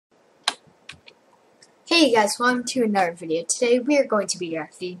Hey guys, welcome to another video. Today we are going to be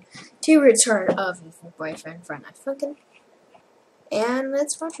reacting to Return of EVIL Boyfriend from funkin. And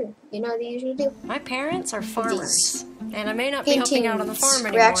let's watch it. You know the usual do. My parents are farmers, and I may not be helping out on the farm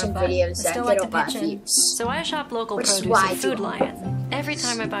anymore, reaction but videos I that still get like a to lot pitch of in. views. So I shop local Which is produce why I at Food do Lion. Every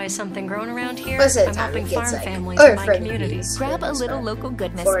time I buy something grown around here, Most of the I'm time helping it gets, farm like, families over in my 30 communities. views. Grab a little local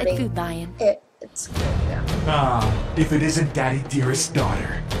goodness at Food Lion. It's good, yeah. If it isn't Daddy Dearest's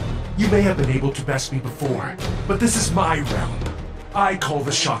daughter. You may have been able to best me before, but this is my realm. I call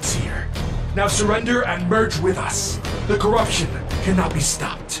the shots here. Now surrender and merge with us. The corruption cannot be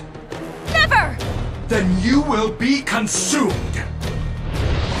stopped. Never! Then you will be consumed!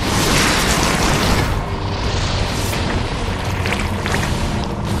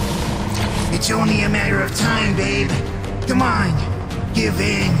 It's only a matter of time, babe. Come on, give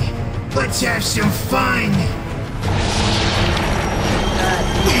in. Let's have some fun.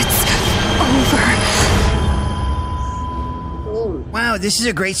 It's over. Ooh. Wow, this is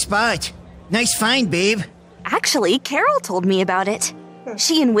a great spot. Nice find, babe. Actually, Carol told me about it.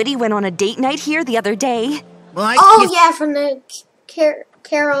 She and Whitty went on a date night here the other day. Well, Yeah, from the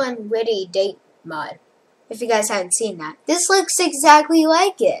Carol and Whitty date mod. If you guys haven't seen that. This looks exactly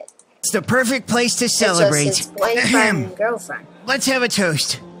like it. It's the perfect place to celebrate. It's just his boyfriend and girlfriend. Let's have a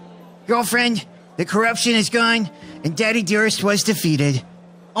toast. Girlfriend, the corruption is gone, and Daddy Dearest was defeated.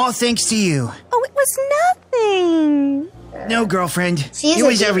 All thanks to you. Oh, it was nothing. No, girlfriend. She's It a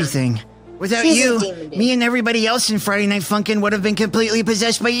was demon. everything. Without She's a you, demon, dude. me and everybody else in Friday Night Funkin' would have been completely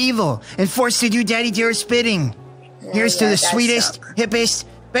possessed by evil and forced to do Daddy Dearest's bidding. Here's to yeah, the that sweetest, sucked. hippest,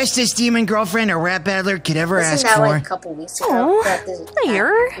 bestest demon girlfriend a rap battler could ever Isn't ask that for. like a couple weeks ago Aw, that the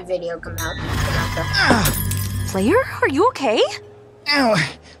Player. video came out? Player, are you okay? Ow.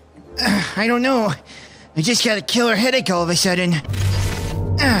 I don't know. I just got a killer headache all of a sudden.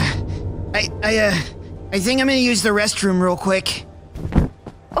 I think I'm gonna use the restroom real quick.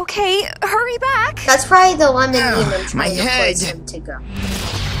 Okay, hurry back. That's probably the lemon demon my trying to head. force him to go.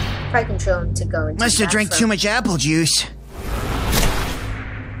 Probably control him to go into Must the have drank bathroom. too much apple juice.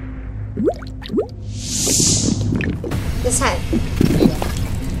 This head.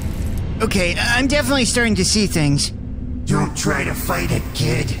 Okay, I'm definitely starting to see things. Don't try to fight it,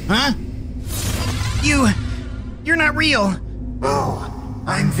 kid. Huh? You're not real. Oh,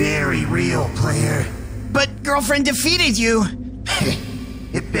 I'm very real, player. But girlfriend defeated you.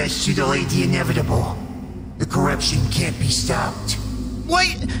 It best to delay the inevitable. The corruption can't be stopped. What?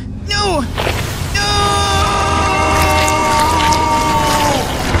 No! No!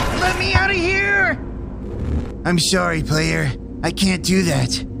 Let me out of here! I'm sorry, player. I can't do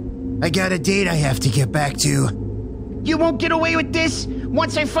that. I got a date I have to get back to. You won't get away with this!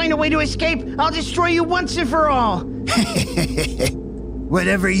 Once I find a way to escape, I'll destroy you once and for all!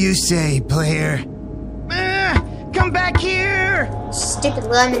 Whatever you say, player. Come back here! Stupid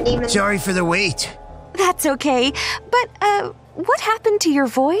lemon demon. Sorry for the wait. That's okay. But, what happened to your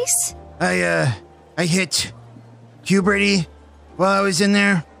voice? I hit puberty while I was in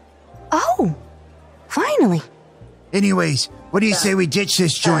there. Oh, finally. Anyways, what do you say we ditch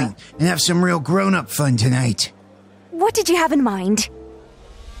this joint and have some real grown-up fun tonight? What did you have in mind?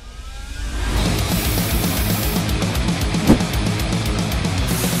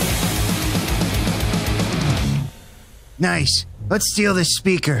 Nice. Let's steal this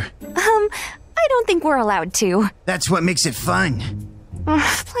speaker. I don't think we're allowed to. That's what makes it fun.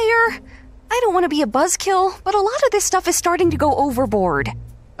 Player, I don't want to be a buzzkill, but a lot of this stuff is starting to go overboard.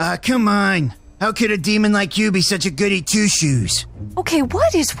 Come on. How could a demon like you be such a goody two-shoes? Okay,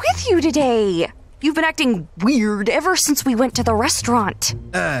 what is with you today? You've been acting weird ever since we went to the restaurant.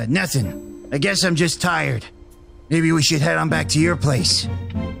 Nothing. I guess I'm just tired. Maybe we should head on back to your place.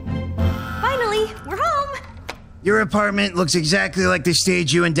 Finally, we're home. Your apartment looks exactly like the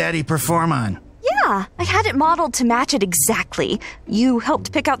stage you and Daddy perform on. Yeah, I had it modeled to match it exactly. You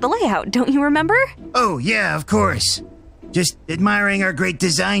helped pick out the layout, don't you remember? Oh, yeah, of course. Just admiring our great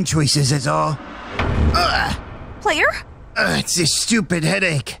design choices is all. Player, It's this stupid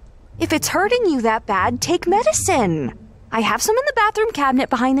headache. if it's hurting you that bad, take medicine. I have some in the bathroom cabinet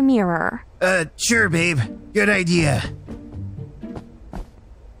behind the mirror. Sure, babe. Good idea.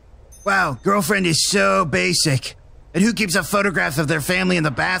 Wow, girlfriend is so basic. And who keeps a photograph of their family in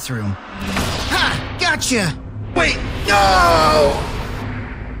the bathroom? Ha! Gotcha! Wait, no!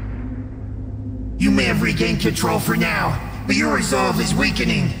 You may have regained control for now, but your resolve is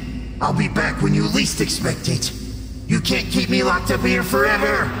weakening. I'll be back when you least expect it. You can't keep me locked up here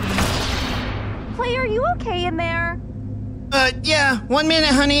forever! Clay, are you okay in there? Yeah, 1 minute,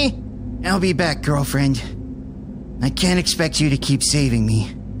 honey. I'll be back, girlfriend. I can't expect you to keep saving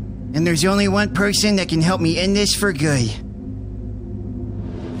me. And there's only one person that can help me end this for good.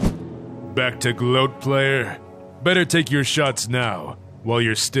 Back to gloat, player? Better take your shots now, while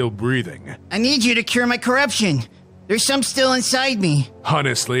you're still breathing. I need you to cure my corruption. There's some still inside me.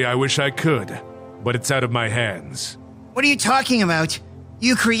 Honestly, I wish I could, but it's out of my hands. What are you talking about?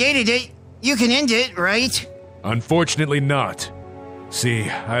 You created it. You can end it, right? Unfortunately not. See,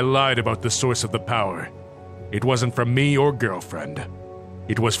 I lied about the source of the power. It wasn't from me or girlfriend.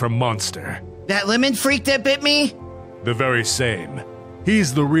 It was from Monster. That lemon freak that bit me? The very same.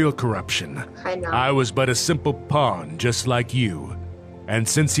 He's the real corruption. I know. I was but a simple pawn, just like you. And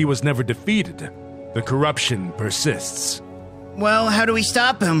since he was never defeated, the corruption persists. Well, how do we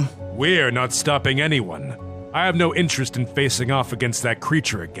stop him? We're not stopping anyone. I have no interest in facing off against that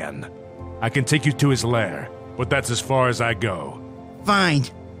creature again. I can take you to his lair, but that's as far as I go. Fine.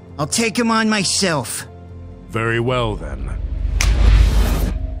 I'll take him on myself. Very well, then.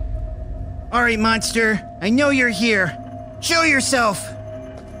 Alright, Monster. I know you're here. Show yourself!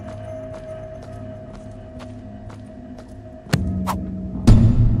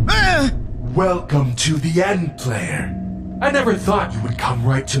 Ah! Welcome to the end, player. I never thought you would come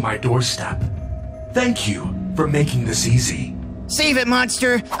right to my doorstep. Thank you for making this easy. Save it,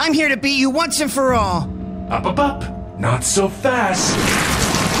 Monster. I'm here to beat you once and for all. Up, up, up. Not so fast.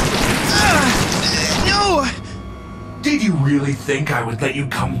 No! Did you really think I would let you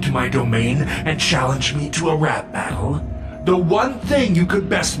come to my domain and challenge me to a rap battle? The one thing you could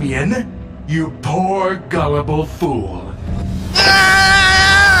best me in? You poor, gullible fool.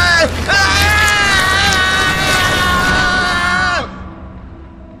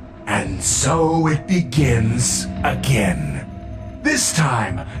 And so it begins again. This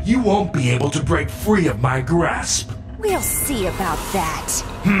time, you won't be able to break free of my grasp. We'll see about that.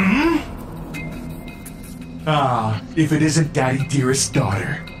 If it isn't Daddy Dearest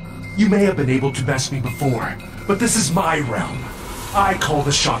Daughter. You may have been able to best me before, but this is my realm. I call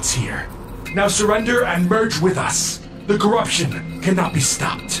the shots here. Now surrender and merge with us. The corruption cannot be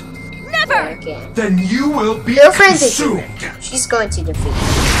stopped. Never! Again. Then you will be Girlfriend consumed. defeated. She's going to defeat her.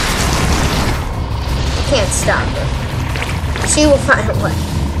 You can't stop her. She will find a way.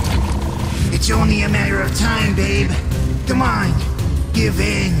 It's only a matter of time, babe. Come on. Give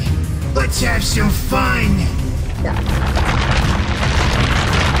in. Let's have some fun. No.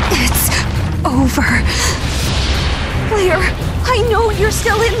 It's over. Claire, I know you're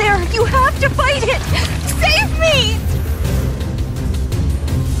still in there. You have to fight it. Save me!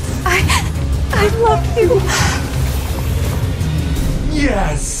 I love you.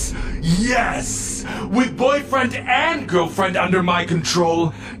 Yes! Yes! With boyfriend and girlfriend under my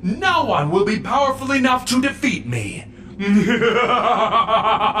control, no one will be powerful enough to defeat me.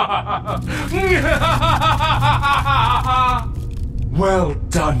 Well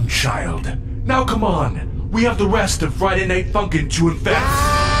done, child. Now come on. We have the rest of Friday Night Funkin' to infect.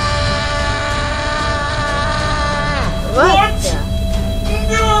 What?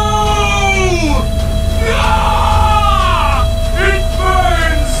 No! Ah! It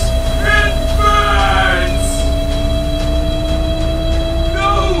burns! It burns!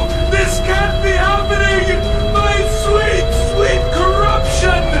 No! This can't be happening! My sweet, sweet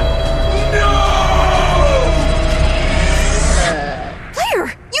corruption! No! Claire,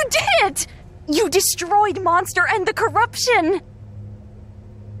 you did it! You destroyed Monster and the corruption!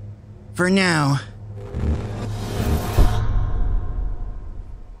 For now.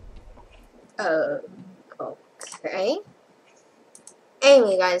 Okay.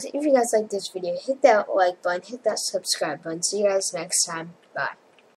 Anyway, guys, if you guys like this video, hit that like button, hit that subscribe button. See you guys next time. Bye.